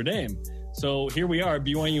against Notre Dame. So here we are,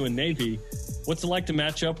 BYU and Navy. What's it like to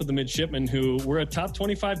match up with the midshipmen who were a top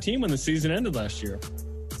 25 team when the season ended last year?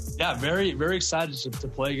 Yeah, very, very excited to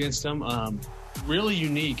play against them. Really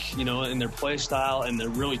unique, in their play style, and they're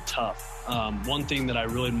really tough. One thing that I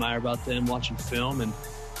really admire about them watching film,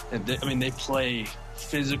 they play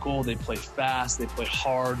physical, they play fast, they play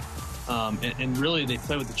hard. And really, they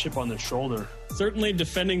play with the chip on their shoulder. Certainly,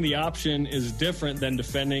 defending the option is different than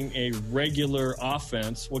defending a regular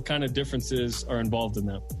offense. What kind of differences are involved in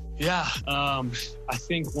that? Yeah, I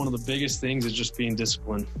think one of the biggest things is just being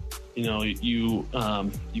disciplined. You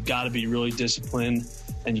got to be really disciplined,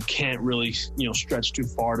 and you can't really, stretch too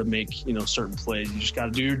far to make, certain plays. You just got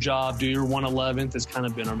to do your job, do your 111th. That's kind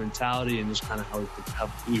of been our mentality, and just kind of how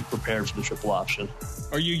we've prepared for the triple option.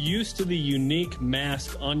 Are you used to the unique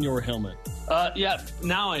mask on your helmet? Yeah,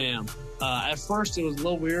 now I am. At first, it was a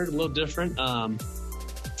little weird, a little different,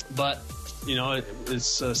 but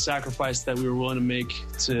it's a sacrifice that we were willing to make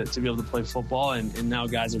to be able to play football, and now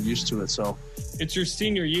guys are used to it. So it's your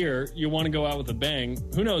senior year. You want to go out with a bang.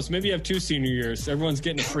 Who knows? Maybe you have 2 senior years. Everyone's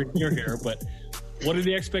getting a free year here. But what are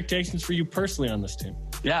the expectations for you personally on this team?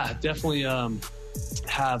 Yeah, definitely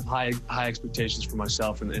have high expectations for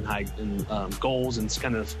myself and high goals, and it's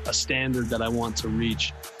kind of a standard that I want to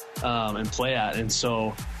reach and play at. And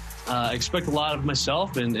so I expect a lot of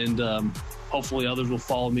myself, and hopefully others will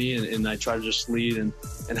follow me, and I try to just lead and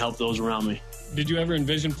help those around me. Did you ever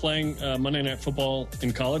envision playing Monday Night Football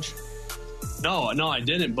in college? No, I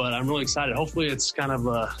didn't, but I'm really excited. Hopefully it's kind of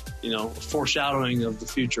a foreshadowing of the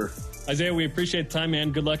future. Isaiah, we appreciate the time,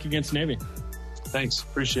 man. Good luck against Navy. Thanks.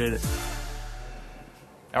 Appreciate it.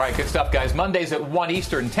 All right, good stuff, guys. Mondays at 1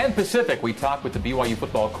 Eastern, 10 Pacific, we talk with the BYU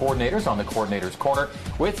football coordinators on the Coordinator's Corner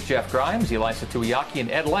with Jeff Grimes, Elisa Tuiaki, and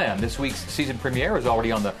Ed Lamb. This week's season premiere is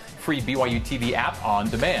already on the free BYU TV app on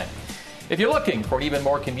demand. If you're looking for an even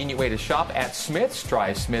more convenient way to shop at Smith's,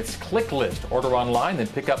 try Smith's Click List. Order online, then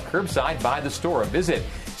pick up curbside by the store. Visit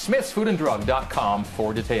smithsfoodanddrug.com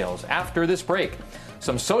for details. After this break,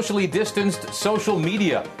 some socially distanced social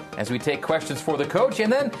media as we take questions for the coach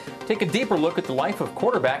and then take a deeper look at the life of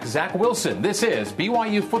quarterback Zach Wilson. This is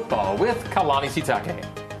BYU Football with Kalani Sitake.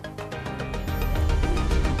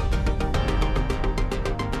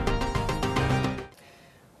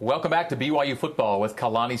 Welcome back to BYU Football with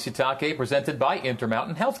Kalani Sitake, presented by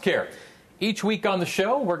Intermountain Healthcare. Each week on the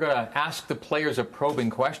show, we're going to ask the players a probing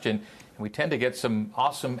question, and we tend to get some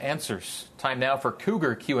awesome answers. Time now for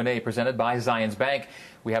Cougar Q&A, presented by Zions Bank.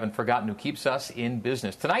 We haven't forgotten who keeps us in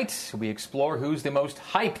business. Tonight, we explore who's the most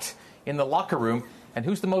hyped in the locker room and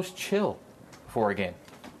who's the most chill before a game.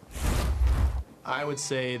 I would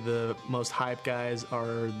say the most hyped guys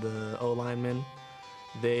are the O-linemen.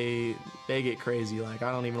 They get crazy. Like,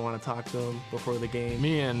 I don't even want to talk to them before the game.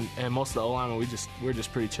 Me and most of the O-linemen, we're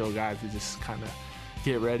just pretty chill guys. We just kind of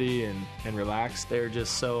get ready and relax. They're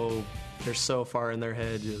so far in their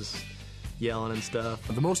head, just yelling and stuff.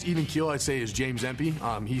 The most even keel, I'd say, is James Empey.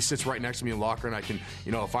 He sits right next to me in the locker, and I can,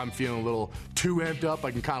 if I'm feeling a little too amped up,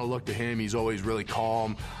 I can kind of look to him. He's always really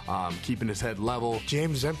calm, keeping his head level.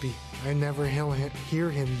 James Empey, I never hear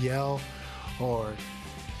him yell or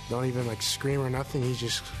don't even scream or nothing. He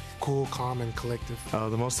just cool, calm, and collective. The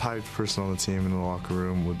most hyped person on the team in the locker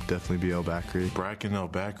room would definitely be El Bakri. Bracken El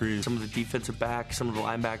Bakri. Some of the defensive backs, some of the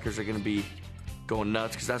linebackers are going to be going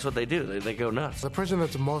nuts because that's what they do. They go nuts. The person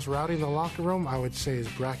that's the most rowdy in the locker room, I would say, is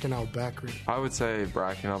Bracken El Bakri. I would say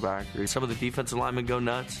Bracken El Bakri. Some of the defensive linemen go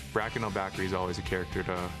nuts. Bracken El Bakri is always a character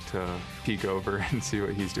to peek over and see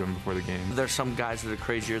what he's doing before the game. There's some guys that are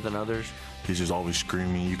crazier than others. He's just always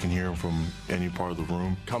screaming. You can hear him from any part of the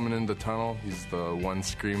room. Coming in the tunnel, he's the one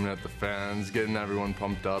screaming at the fans, getting everyone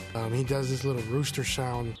pumped up. He does this little rooster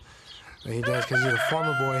sound. He does because he's a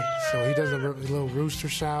farmer boy, so he does a little rooster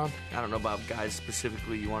sound. I don't know about guys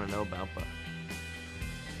specifically you want to know about, but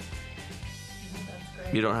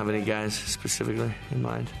you don't have any guys specifically in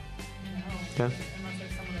mind? No. Okay. Unless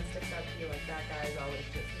there's someone that sticks out to you, like that guy is always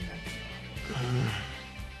just intentional.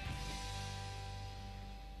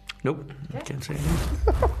 Nope. Can't say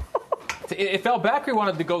anything. If El Bakri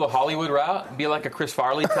wanted to go the Hollywood route and be like a Chris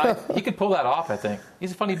Farley type, he could pull that off, I think.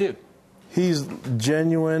 He's a funny dude. He's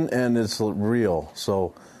genuine and it's real.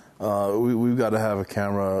 So we've got to have a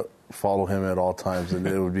camera follow him at all times, and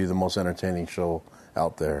it would be the most entertaining show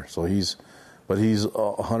out there. So he's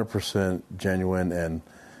 100% genuine and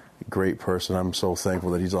great person. I'm so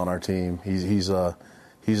thankful that he's on our team. He's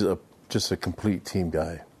just a complete team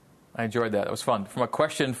guy. I enjoyed that. It was fun. From a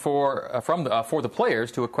question for the players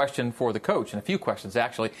to a question for the coach, and a few questions,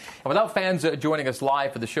 actually. And without fans joining us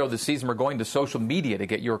live for the show this season, we're going to social media to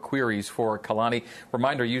get your queries for Kalani.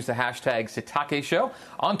 Reminder, use the hashtag Sitake Show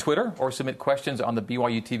on Twitter or submit questions on the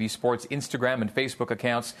BYU TV Sports Instagram and Facebook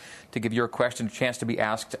accounts to give your question a chance to be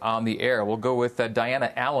asked on the air. We'll go with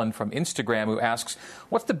Diana Allen from Instagram, who asks,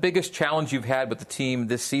 what's the biggest challenge you've had with the team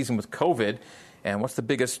this season with COVID? And what's the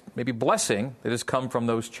biggest, maybe, blessing that has come from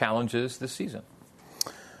those challenges this season?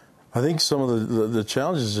 I think some of the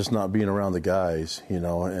challenge is just not being around the guys,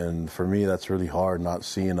 and for me that's really hard, not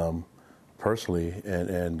seeing them personally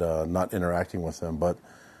and not interacting with them. But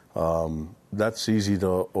that's easy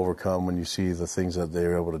to overcome when you see the things that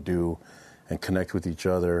they're able to do and connect with each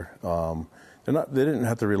other. They didn't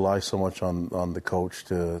have to rely so much on the coach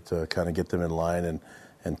to kind of get them in line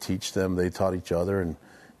and teach them. They taught each other, and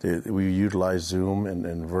we utilized Zoom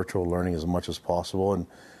and virtual learning as much as possible, and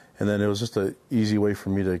then it was just an easy way for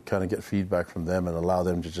me to kind of get feedback from them and allow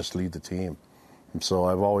them to just lead the team. And so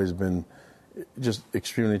I've always been just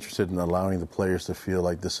extremely interested in allowing the players to feel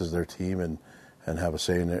like this is their team and have a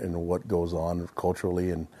say in what goes on culturally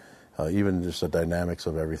and even just the dynamics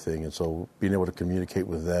of everything. And so being able to communicate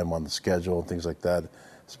with them on the schedule and things like that,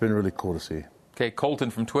 it's been really cool to see. Okay, Colton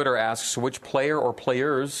from Twitter asks, which player or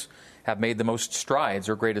players have made the most strides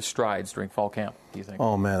or greatest strides during fall camp, do you think?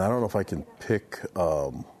 Oh, man, I don't know if I can pick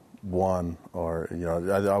one or,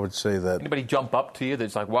 I would say that... Anybody jump up to you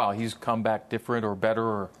that's like, wow, he's come back different or better?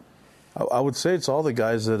 Or I would say it's all the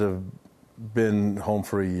guys that have been home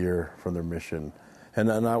for a year from their mission. And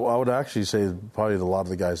I would actually say probably a lot of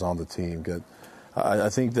the guys on the team. I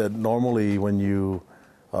think that normally when you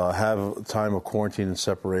have time of quarantine and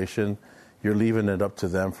separation, you're leaving it up to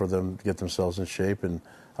them for them to get themselves in shape. And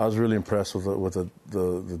I was really impressed with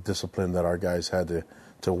the discipline that our guys had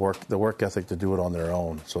to work, the work ethic to do it on their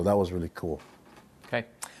own. So that was really cool. Okay.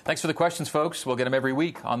 Thanks for the questions, folks. We'll get them every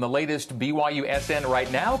week on the latest BYU SN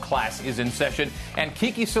Right Now. Class is in session, and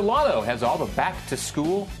Kiki Solano has all the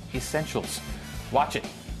back-to-school essentials. Watch it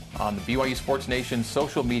on the BYU Sports Nation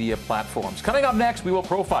social media platforms. Coming up next, we will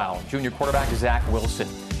profile junior quarterback Zach Wilson.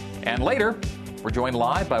 And later, we're joined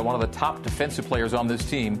live by one of the top defensive players on this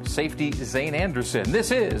team, safety Zane Anderson. This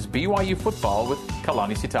is BYU Football with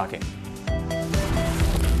Kalani Sitake.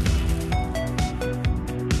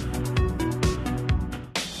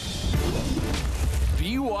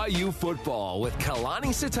 BYU Football with Kalani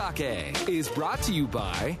Sitake is brought to you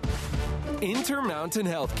by Intermountain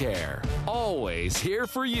Healthcare, always here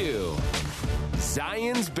for you.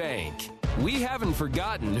 Zions Bank, we haven't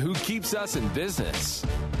forgotten who keeps us in business.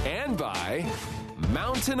 And by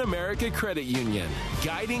Mountain America Credit Union,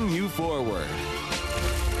 guiding you forward.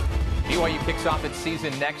 BYU kicks off its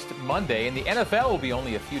season next Monday, and the NFL will be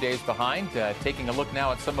only a few days behind. Taking a look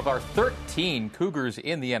now at some of our 13 Cougars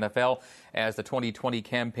in the NFL as the 2020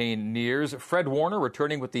 campaign nears. Fred Warner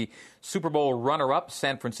returning with the Super Bowl runner-up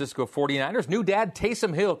San Francisco 49ers. New dad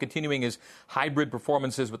Taysom Hill continuing his hybrid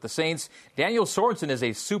performances with the Saints. Daniel Sorensen is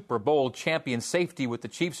a Super Bowl champion safety with the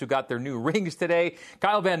Chiefs, who got their new rings today.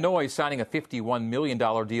 Kyle Van Noy signing a $51 million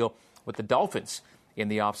deal with the Dolphins in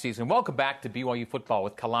the offseason. Welcome back to BYU Football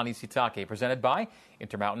with Kalani Sitake, presented by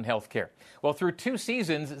Intermountain Healthcare. Well, through 2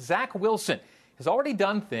 seasons, Zach Wilson has already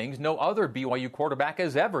done things no other BYU quarterback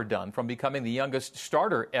has ever done, from becoming the youngest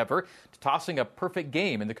starter ever to tossing a perfect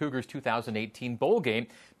game in the Cougars' 2018 bowl game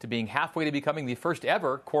to being halfway to becoming the first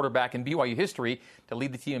ever quarterback in BYU history to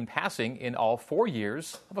lead the team in passing in all 4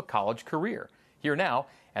 years of a college career. Here now,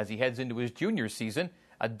 as he heads into his junior season,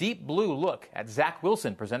 a deep blue look at Zach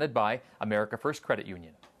Wilson, presented by America First Credit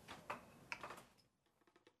Union.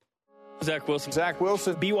 Zach Wilson. Zach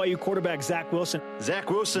Wilson. BYU quarterback Zach Wilson. Zach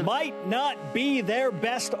Wilson might not be their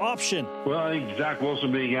best option. Well, I think Zach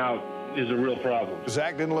Wilson being out is a real problem.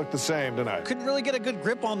 Zach didn't look the same tonight. Couldn't really get a good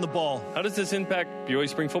grip on the ball. How does this impact BYU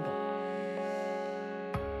spring football?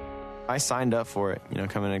 I signed up for it,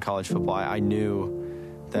 coming into college football. I knew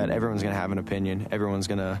that everyone's going to have an opinion. Everyone's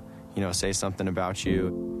going to, say something about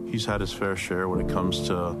you. He's had his fair share when it comes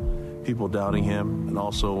to people doubting him, and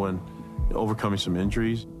also when overcoming some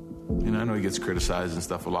injuries. I know he gets criticized and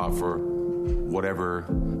stuff a lot for whatever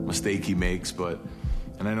mistake he makes,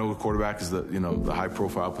 and I know a quarterback is the high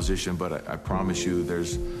profile position, but I promise you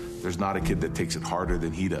there's not a kid that takes it harder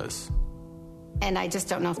than he does. And I just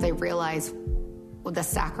don't know if they realize the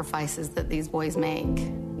sacrifices that these boys make,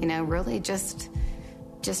 really just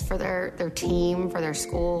for their team, for their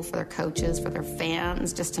school, for their coaches, for their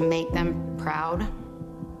fans, just to make them proud.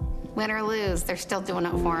 Win or lose, they're still doing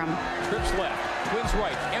it for them. Trips left, twins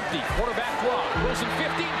right, empty, quarterback draw. Wilson 15,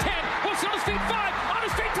 10, Wilson on his feet, 5, on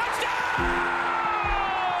his feet, touchdown!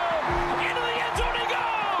 Into the end zone he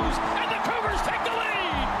goes, and the Cougars take the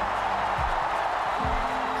lead!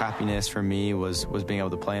 Happiness for me was being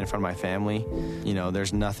able to play in front of my family.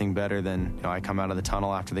 There's nothing better than, I come out of the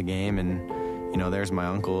tunnel after the game and, there's my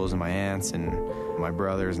uncles and my aunts and my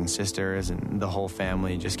brothers and sisters and the whole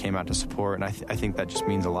family just came out to support. And I think that just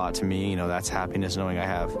means a lot to me. That's happiness, knowing I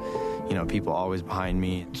have, people always behind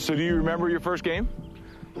me. So do you remember your first game?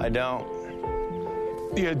 I don't.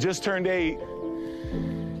 You had just turned 8,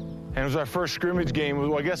 and it was our first scrimmage game.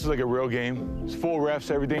 Well, I guess it was like a real game. It was full refs,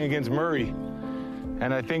 everything against Murray.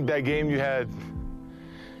 And I think that game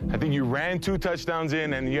you ran 2 touchdowns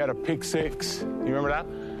in and you had a pick 6. You remember that?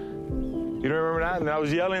 You don't remember that? And I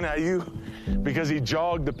was yelling at you because he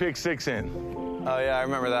jogged the pick 6 in. Oh, yeah, I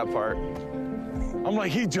remember that part. I'm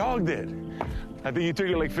like, he jogged it. I think he took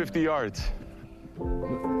it like 50 yards.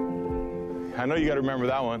 I know you got to remember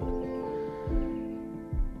that one.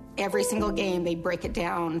 Every single game, they break it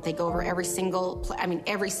down. They go over every single play.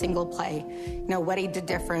 Every single play. What he did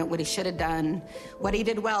different, what he should have done, what he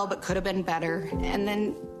did well but could have been better. And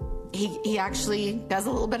then he actually does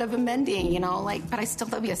a little bit of amending, but I still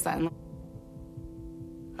love you, son.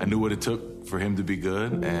 I knew what it took for him to be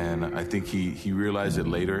good, and I think he realized it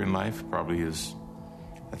later in life. Probably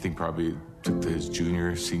took to his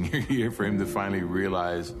junior, senior year for him to finally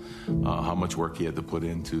realize how much work he had to put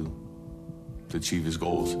in to achieve his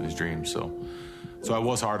goals, his dreams. So I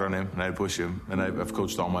was hard on him, and I'd push him, and I've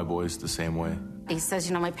coached all my boys the same way. He says,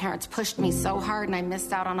 my parents pushed me so hard, and I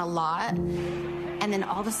missed out on a lot. And then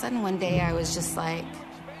all of a sudden one day I was just like,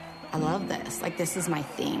 I love this. Like, this is my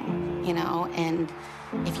thing, and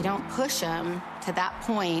if you don't push them to that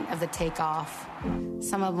point of the takeoff,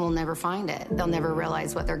 some of them will never find it. They'll never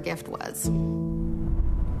realize what their gift was.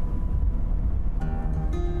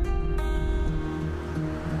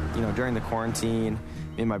 During the quarantine,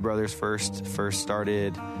 me and my brothers first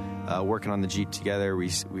started working on the Jeep together. We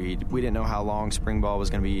didn't know how long spring ball was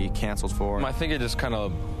going to be canceled for. I think it just kind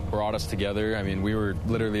of brought us together. We were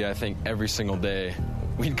literally, I think, every single day.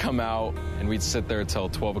 We'd come out and we'd sit there till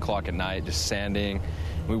 12 o'clock at night just sanding.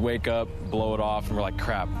 We wake up, blow it off, and we're like,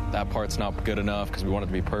 crap, that part's not good enough because we want it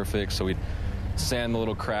to be perfect. So we'd sand the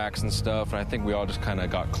little cracks and stuff, and I think we all just kind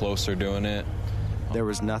of got closer doing it. There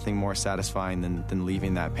was nothing more satisfying than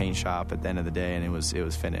leaving that paint shop at the end of the day, and it was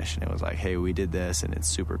finished. And it was like, hey, we did this, and it's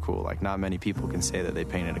super cool. Like, not many people can say that they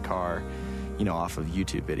painted a car, off of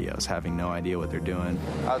YouTube videos, having no idea what they're doing.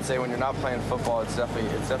 I would say when you're not playing football, it's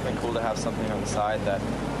definitely cool to have something on the side that,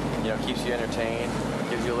 keeps you entertained,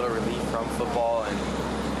 gives you a little relief from football,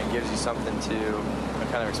 and gives you something to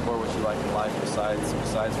kind of explore what you like in life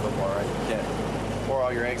besides football, right? You can't pour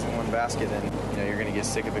all your eggs in one basket, and you're going to get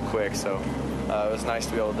sick of it quick. So it was nice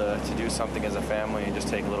to be able to do something as a family and just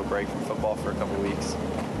take a little break from football for a couple of weeks.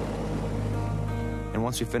 And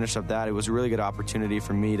once we finished up that, it was a really good opportunity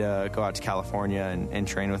for me to go out to California and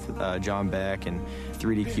train with John Beck and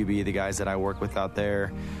 3DQB, the guys that I work with out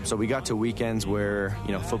there. So we got to weekends where,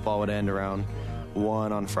 football would end around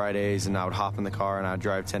 1 on Fridays, and I would hop in the car and I would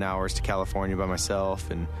drive 10 hours to California by myself.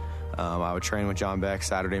 And I would train with John Beck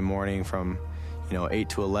Saturday morning from 8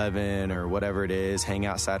 to 11 or whatever it is, hang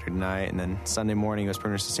out Saturday night. And then Sunday morning, it was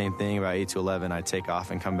pretty much the same thing. About 8 to 11, I'd take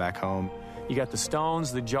off and come back home. You got the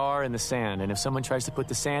stones, the jar, and the sand. And if someone tries to put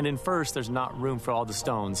the sand in first, there's not room for all the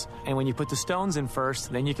stones. And when you put the stones in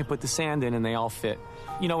first, then you can put the sand in and they all fit.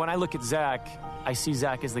 You know, when I look at Zach, I see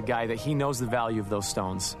Zach as the guy that he knows the value of those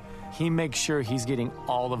stones. He makes sure he's getting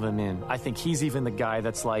all of them in. I think he's even the guy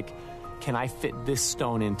that's like, can I fit this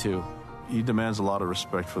stone into? He demands a lot of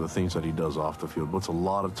respect for the things that he does off the field, puts a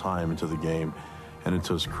lot of time into the game and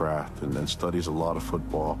into his craft, and then studies a lot of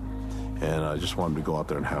football. And I just want him to go out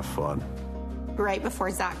there and have fun. Right before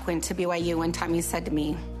Zach went to BYU, one time he said to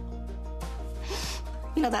me,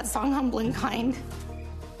 you know that song, Humble and Kind?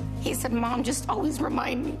 He said, Mom, just always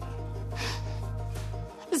remind me.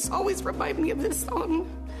 Just always remind me of this song,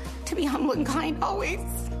 to be humble and kind, always.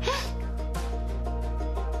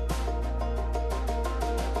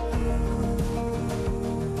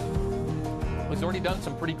 He's already done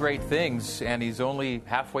some pretty great things, and he's only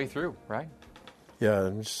halfway through, right? Yeah,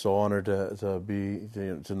 I'm just so honored to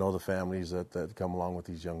know the families that come along with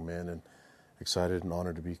these young men, and excited and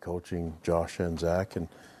honored to be coaching Josh and Zach, and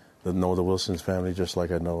to know the Wilsons family just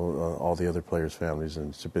like I know all the other players' families, and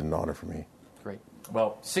it's been an honor for me. Great.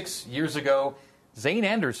 Well, 6 years ago, Zane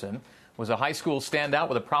Anderson was a high school standout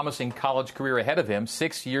with a promising college career ahead of him.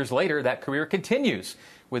 6 years later, that career continues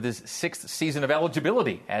with his 6th season of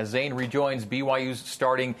eligibility as Zane rejoins BYU's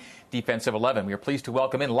starting defensive 11. We are pleased to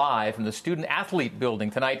welcome in live from the Student Athlete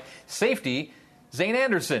Building tonight, safety Zane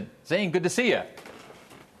Anderson. Zane, good to see you.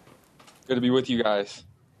 Good to be with you guys.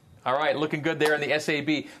 All right, looking good there in the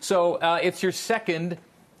SAB. So it's your second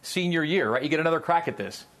senior year, right? You get another crack at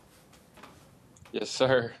this. Yes,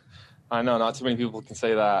 sir. I know, not too many people can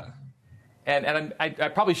say that. And I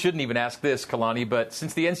probably shouldn't even ask this, Kalani, but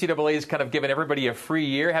since the NCAA has kind of given everybody a free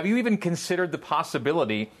year, have you even considered the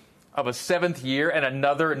possibility of a 7th year and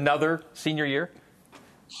another senior year?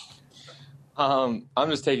 I'm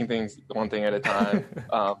just taking things one thing at a time.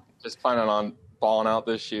 Just planning on balling out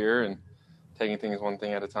this year and taking things one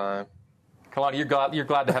thing at a time. Kalani, you're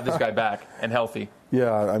glad to have this guy back and healthy.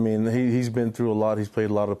 Yeah, I mean, he's been through a lot. He's played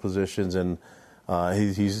a lot of positions, and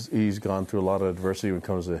he's gone through a lot of adversity when it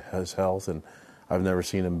comes to his health, and I've never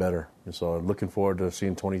seen him better. And so I'm looking forward to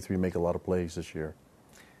seeing 23 make a lot of plays this year.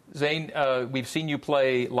 Zane, we've seen you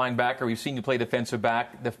play linebacker. We've seen you play defensive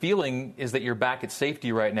back. The feeling is that you're back at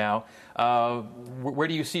safety right now. Where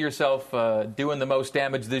do you see yourself doing the most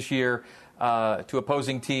damage this year to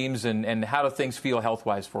opposing teams, and how do things feel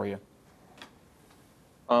health-wise for you?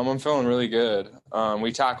 I'm feeling really good.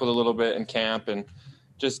 We tackled a little bit in camp, and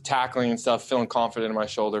just tackling and stuff, feeling confident in my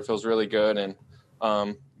shoulder feels really good, and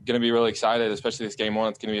going to be really excited, especially this game one.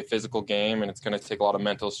 It's going to be a physical game, and it's going to take a lot of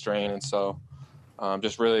mental strain, and so I'm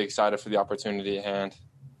just really excited for the opportunity at hand. Do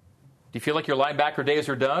you feel like your linebacker days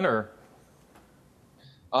are done, or?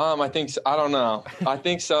 I think so. I don't know. I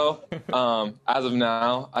think so. As of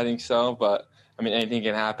now, I think so, but I mean, anything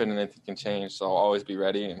can happen and anything can change, so I'll always be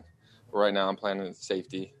ready, and right now I'm planning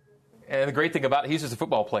safety. And the great thing about it, he's just a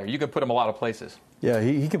football player. You can put him a lot of places. Yeah,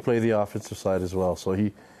 he can play the offensive side as well.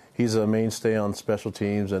 So he's a mainstay on special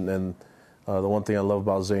teams. And the one thing I love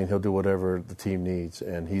about Zane, he'll do whatever the team needs.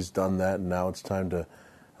 And he's done that, and now it's time to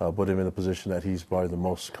put him in a position that he's probably the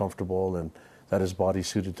most comfortable and that his body's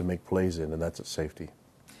suited to make plays in, and that's at safety.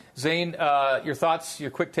 Zane, your thoughts,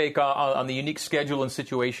 your quick take on the unique schedule and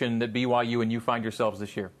situation that BYU and you find yourselves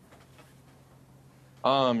this year?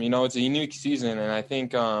 It's a unique season, and I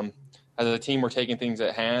think as a team, we're taking things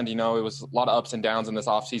at hand. It was a lot of ups and downs in this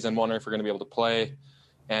offseason, wondering if we're going to be able to play.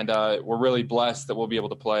 And we're really blessed that we'll be able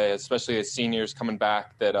to play, especially as seniors coming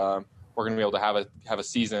back, that we're going to be able to have a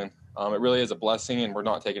season. It really is a blessing, and we're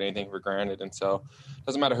not taking anything for granted. And so it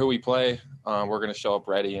doesn't matter who we play, we're going to show up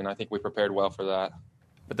ready, and I think we prepared well for that.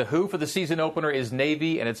 But the who for the season opener is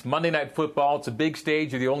Navy, and it's Monday Night Football. It's a big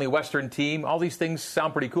stage. You're the only Western team. All these things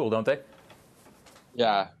sound pretty cool, don't they?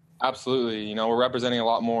 Yeah, absolutely. We're representing a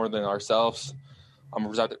lot more than ourselves. I'm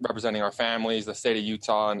representing our families, the state of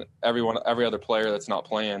Utah, and every other player that's not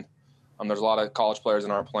playing. There's a lot of college players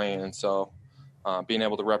that aren't playing, and so being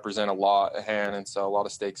able to represent a lot at hand, and so a lot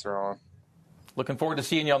of stakes are on. Looking forward to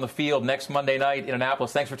seeing you on the field next Monday night in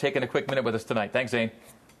Annapolis. Thanks for taking a quick minute with us tonight. Thanks, Zane.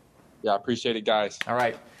 Yeah, I appreciate it, guys. All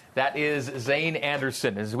right. That is Zane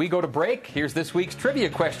Anderson. As we go to break, here's this week's trivia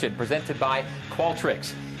question presented by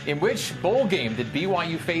Qualtrics. In which bowl game did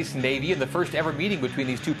BYU face Navy in the first ever meeting between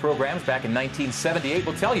these two programs back in 1978?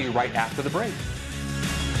 We'll tell you right after the break.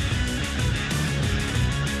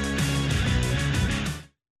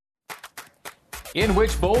 In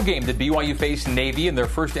which bowl game did BYU face Navy in their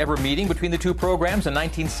first ever meeting between the two programs in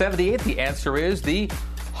 1978? The answer is the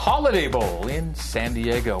Holiday Bowl in San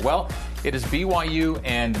Diego. Well, it is BYU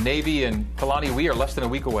and Navy, and Kalani, we are less than a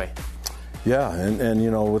week away. Yeah,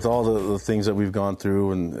 and with all the things that we've gone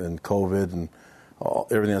through and COVID and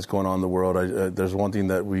everything that's going on in the world, there's one thing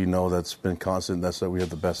that we know that's been constant. That's that we have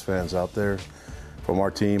the best fans out there from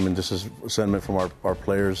our team, and just as a sentiment from our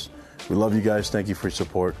players. We love you guys. Thank you for your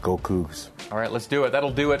support. Go Cougs. All right, let's do it.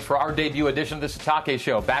 That'll do it for our debut edition of the Sitake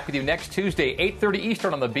Show. Back with you next Tuesday, 8:30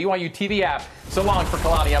 Eastern on the BYU TV app. So long for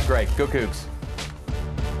Kalani. I'm Greg. Go Cougs.